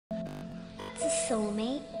What's a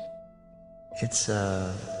soulmate? It's,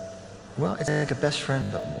 well, it's like a best friend,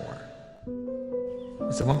 but more.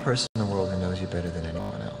 It's the one person in the world who knows you better than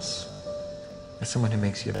anyone else. It's someone who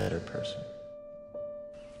makes you a better person.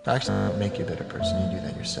 Actually, they don't make you a better person, you do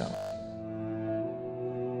that yourself.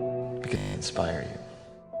 Because they inspire you.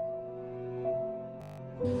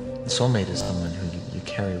 The soulmate is someone who you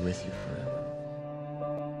carry with you forever.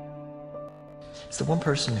 It's the one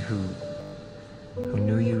person who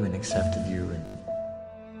knew you and accepted you and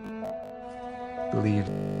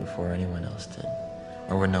believed before anyone else did,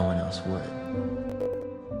 or when no one else would.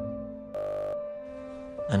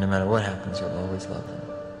 And no matter what happens, you'll always love them.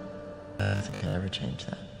 Nothing can ever change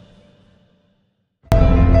that.